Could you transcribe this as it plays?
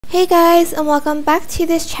Hey guys, and welcome back to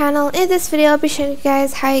this channel. In this video I'll be showing you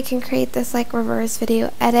guys how you can create this reverse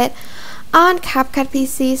video edit on CapCut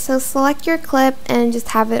PC. So select your clip and just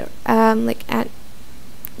have it at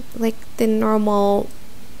the normal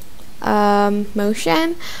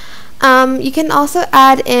motion. You can also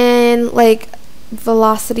add in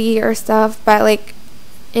velocity or stuff, but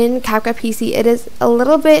in CapCut PC it is a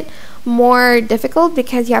little bit more difficult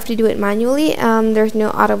because you have to do it manually. There's no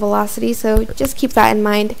auto velocity, so just keep that in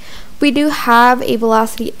mind. We do have a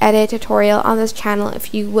velocity edit tutorial on this channel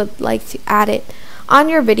if you would like to add it on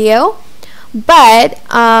your video, but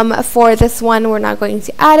for this one we're not going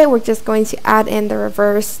to add it. We're just going to add in the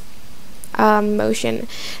reverse motion.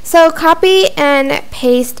 So copy and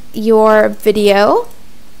paste your video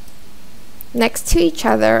next to each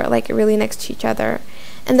other, really next to each other.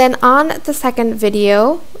 And then on the second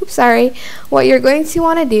video, what you're going to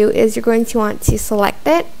want to do is you're going to want to select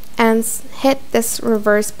it and hit this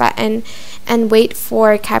reverse button and wait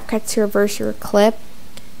for CapCut to reverse your clip.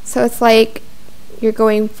 So it's like you're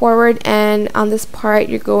going forward, and on this part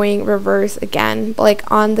you're going reverse again,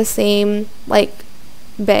 on the same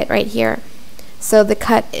bit right here. So the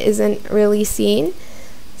cut isn't really seen.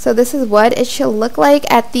 So this is what it should look like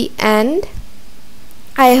at the end.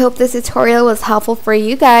 I hope this tutorial was helpful for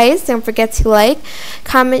you guys. Don't forget to like,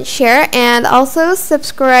 comment, share, and also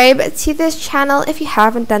subscribe to this channel if you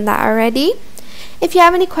haven't done that already. If you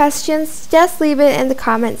have any questions, just leave it in the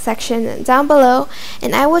comment section down below,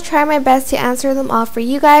 and I will try my best to answer them all for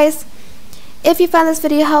you guys. If you found this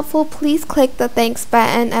video helpful, please click the thanks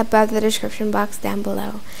button above the description box down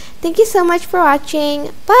below. Thank you so much for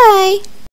watching. Bye!